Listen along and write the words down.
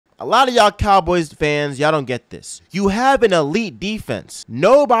A lot of y'all Cowboys fans, y'all don't get this. You have an elite defense.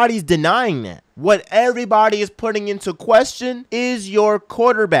 Nobody's denying that. What everybody is putting into question is your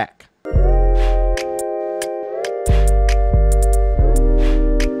quarterback.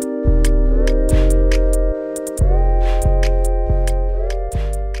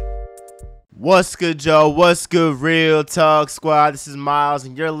 What's good, Joe? What's good, Real Talk Squad? This is Miles,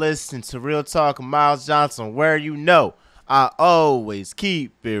 and you're listening to Real Talk with Miles Johnson, where you know I always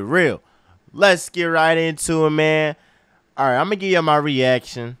keep it real. Let's get right into it, man. All right, I'm going to give you my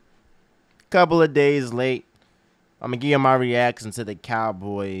reaction. Couple of days late, I'm going to give you my reaction to the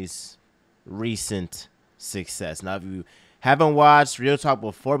Cowboys' recent success. Now, if you haven't watched Real Talk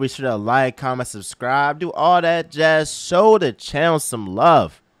before, be sure to like, comment, subscribe, do all that jazz. Show the channel some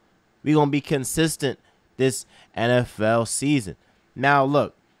love. We're going to be consistent this NFL season. Now,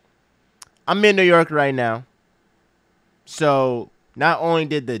 look, I'm in New York right now. So, not only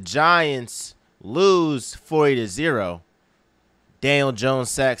did the Giants lose 40-0, Daniel Jones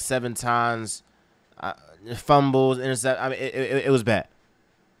sacked 7 times, fumbles, intercept. I mean, it was bad.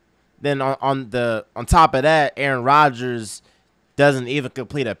 Then on top of that, Aaron Rodgers doesn't even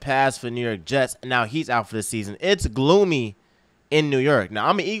complete a pass for New York Jets. And now he's out for the season. It's gloomy in New York. Now,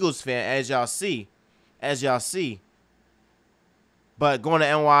 I'm an Eagles fan, as y'all see. But going to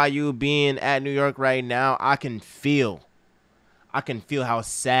NYU, being at New York right now, I can feel how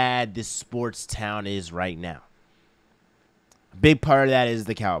sad this sports town is right now. A big part of that is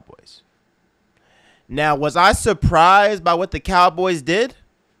the Cowboys. Now, was I surprised by what the Cowboys did?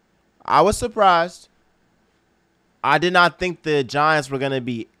 I was surprised. I did not think the Giants were going to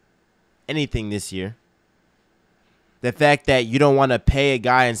be anything this year. The fact that you don't want to pay a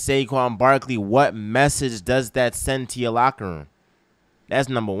guy in Saquon Barkley, what message does that send to your locker room? That's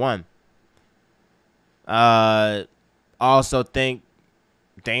number one. Also think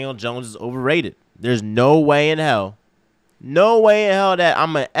Daniel Jones is overrated. There's no way in hell that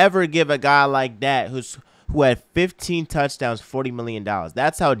I'm going to ever give a guy like that who had 15 touchdowns, $40 million.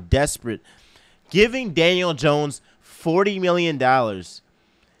 That's how desperate. Giving Daniel Jones $40 million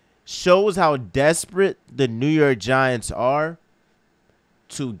shows how desperate the New York Giants are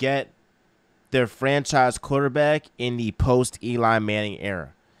to get their franchise quarterback in the post-Eli Manning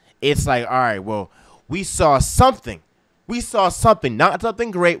era. It's like, all right, well, we saw something. Not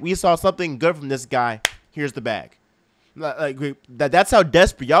something great. We saw something good from this guy. Here's the bag. That's how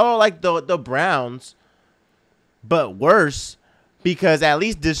desperate. Y'all are like the Browns, but worse, because at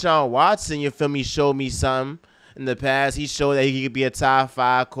least Deshaun Watson, you feel me, showed me something. In the past, he showed that he could be a top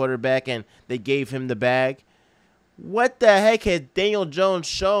 5 quarterback, and they gave him the bag. What the heck has Daniel Jones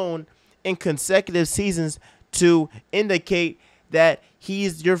shown in consecutive seasons to indicate that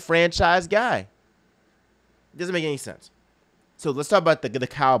he's your franchise guy? Doesn't make any sense. So let's talk about the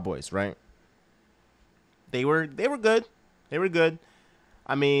Cowboys, right? They were good. They were good.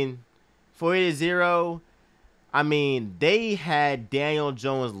 I mean, 40-0. I mean, they had Daniel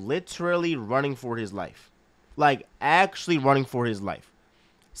Jones literally running for his life. Like, actually running for his life.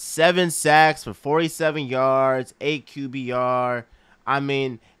 7 sacks for 47 yards, 8 QBR. I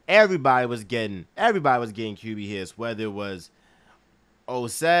mean, everybody was getting QB hits, whether it was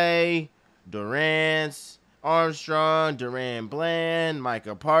Osei, Durant, Armstrong, Durant Bland,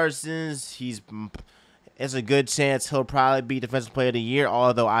 Micah Parsons. It's a good chance he'll probably be Defensive Player of the Year,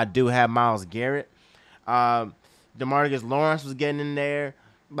 although I do have Myles Garrett. DeMarcus Lawrence was getting in there.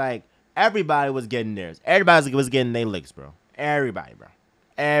 Like, everybody was getting theirs. Everybody was getting their licks, bro. Everybody, bro.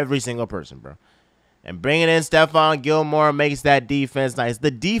 Every single person, bro. And bringing in Stephon Gilmore makes that defense nice. The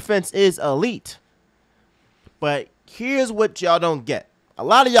defense is elite. But here's what y'all don't get. A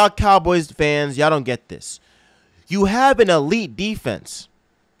lot of y'all Cowboys fans, y'all don't get this. You have an elite defense.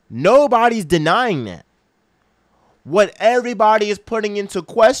 Nobody's denying that. What everybody is putting into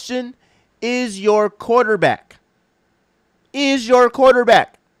question is your quarterback.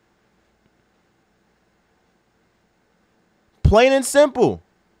 Plain and simple.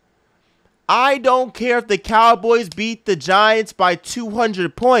 I don't care if the Cowboys beat the Giants by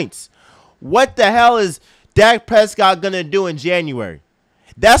 200 points. What the hell is Dak Prescott going to do in January?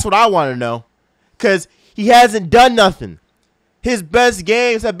 That's what I want to know. Because he hasn't done nothing. His best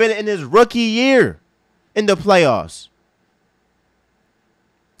games have been in his rookie year in the playoffs.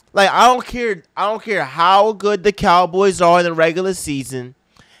 Like, I don't care how good the Cowboys are in the regular season.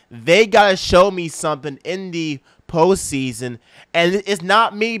 They got to show me something in the postseason. And it's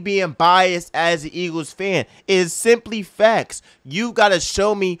not me being biased as an Eagles fan. It is simply facts. You got to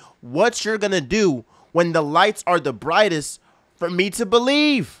show me what you're going to do when the lights are the brightest for me to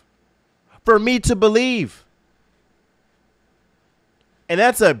believe. And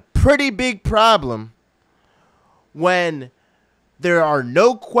that's a pretty big problem when there are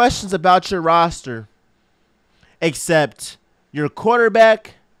no questions about your roster except your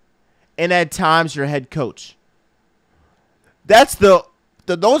quarterback and at times your head coach. That's those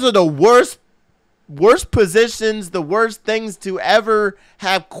are the worst positions, the worst things to ever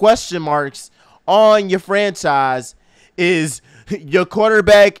have question marks on your franchise is your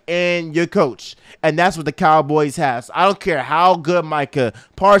quarterback and your coach. And that's what the Cowboys have. So I don't care how good Micah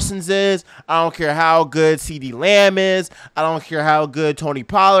Parsons is. I don't care how good CeeDee Lamb is. I don't care how good Tony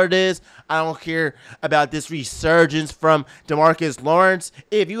Pollard is. I don't care about this resurgence from DeMarcus Lawrence.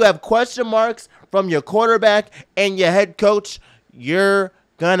 If you have question marks from your quarterback and your head coach, you're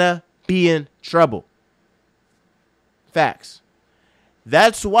gonna be in trouble. Facts.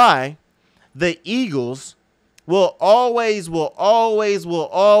 That's why the Eagles will always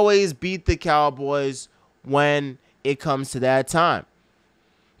beat the Cowboys when it comes to that time.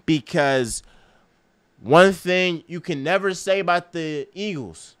 Because one thing you can never say about the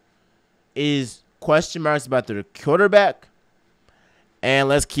Eagles is question marks about their quarterback. And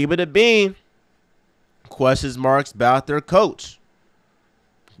let's keep it a bean. Question marks about their coach.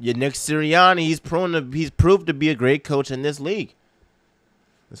 Your Nick Sirianni, he's proved to be a great coach in this league.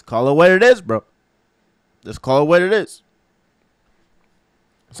 Let's call it what it is, bro. Let's call it what it is.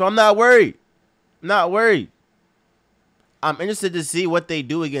 So I'm not worried. I'm interested to see what they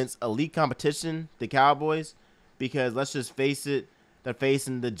do against elite competition, the Cowboys, because let's just face it, they're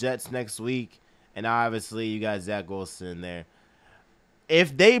facing the Jets next week, and obviously you got Zach Wilson there.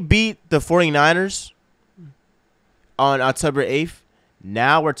 If they beat the 49ers on October 8th,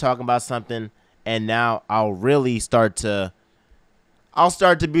 now we're talking about something, and now I'll start to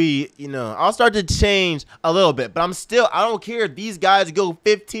change a little bit. But I don't care if these guys go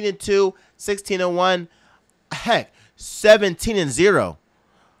 15-2, 16-1, heck, 17-0.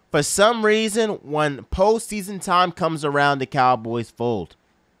 For some reason, when postseason time comes around, the Cowboys fold.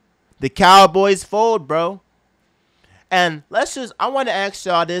 The Cowboys fold, bro. And I want to ask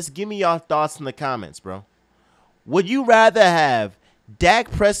y'all this. Give me y'all thoughts in the comments, bro. Would you rather have Dak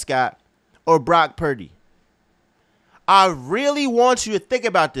Prescott or Brock Purdy? I really want you to think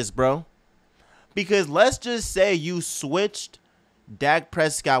about this, bro. Because let's just say you switched Dak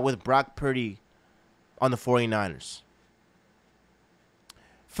Prescott with Brock Purdy on the 49ers.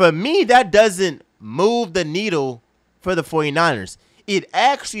 For me, that doesn't move the needle for the 49ers. It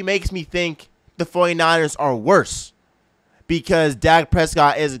actually makes me think the 49ers are worse. Because Dak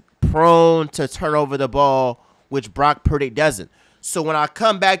Prescott is prone to turn over the ball, which Brock Purdy doesn't. So when I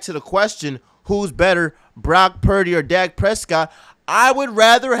come back to the question, who's better, Brock Purdy or Dak Prescott, I would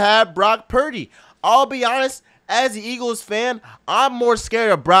rather have Brock Purdy. I'll be honest, as an Eagles fan, I'm more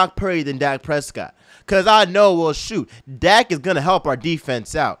scared of Brock Purdy than Dak Prescott. Because I know, well, shoot, Dak is going to help our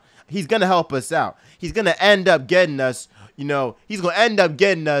defense out. He's going to help us out. He's going to end up getting us,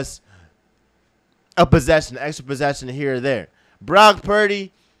 a possession, extra possession here or there. Brock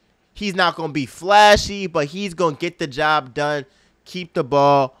Purdy, he's not going to be flashy, but he's going to get the job done, keep the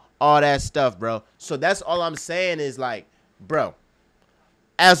ball, all that stuff, bro. So that's all I'm saying is, like, bro,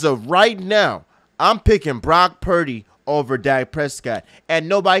 as of right now, I'm picking Brock Purdy over Dak Prescott. And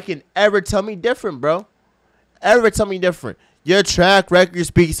nobody can ever tell me different, bro. Ever tell me different. Your track record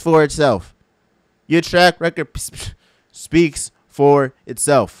speaks for itself. Your track record speaks for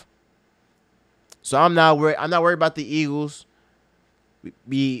itself. So I'm not worried. I'm not worried about the Eagles.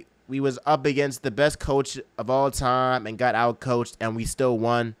 We was up against the best coach of all time and got out-coached, and we still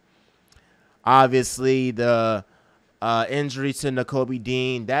won. Obviously, the injury to Nakobe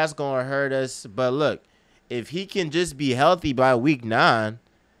Dean, that's going to hurt us. But look, if he can just be healthy by week 9,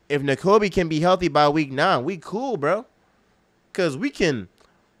 if Nakobe can be healthy by week 9, we cool, bro. Because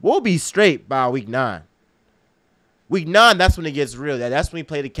we'll be straight by week 9. Week 9, that's when it gets real. That's when we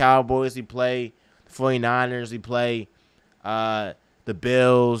play the Cowboys, we play the 49ers, we play the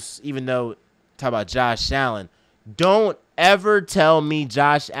Bills, even though talk about Josh Allen. Don't ever tell me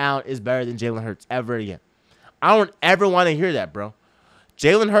Josh Allen is better than Jalen Hurts ever again. I don't ever want to hear that, bro.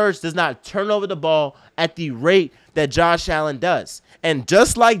 Jalen Hurts does not turn over the ball at the rate that Josh Allen does. And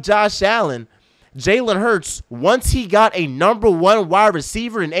just like Josh Allen, Jalen Hurts, once he got a number 1 wide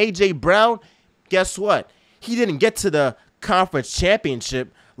receiver in A.J. Brown, guess what? He didn't get to the conference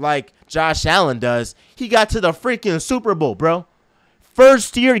championship like Josh Allen does. He got to the freaking Super Bowl, bro.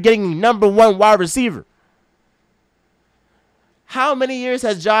 First year getting number 1 wide receiver. How many years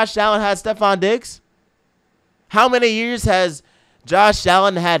has Josh Allen had Stephon Diggs? How many years has Josh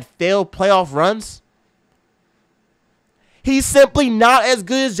Allen had failed playoff runs? He's simply not as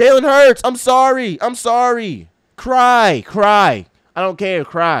good as Jalen Hurts. I'm sorry. Cry. I don't care.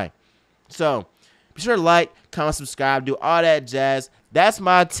 Cry. So be sure to like, comment, subscribe, do all that jazz. That's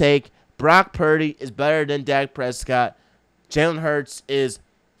my take. Brock Purdy is better than Dak Prescott. Jalen Hurts is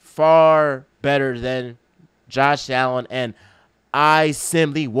far better than Josh Allen. And I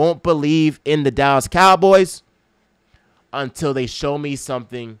simply won't believe in the Dallas Cowboys until they show me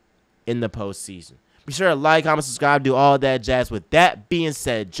something in the postseason. Be sure to like, comment, subscribe, do all that jazz. With that being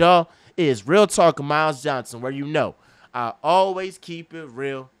said, y'all, it is Real Talk with Miles Johnson, where you know I always keep it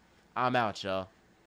real. I'm out, y'all.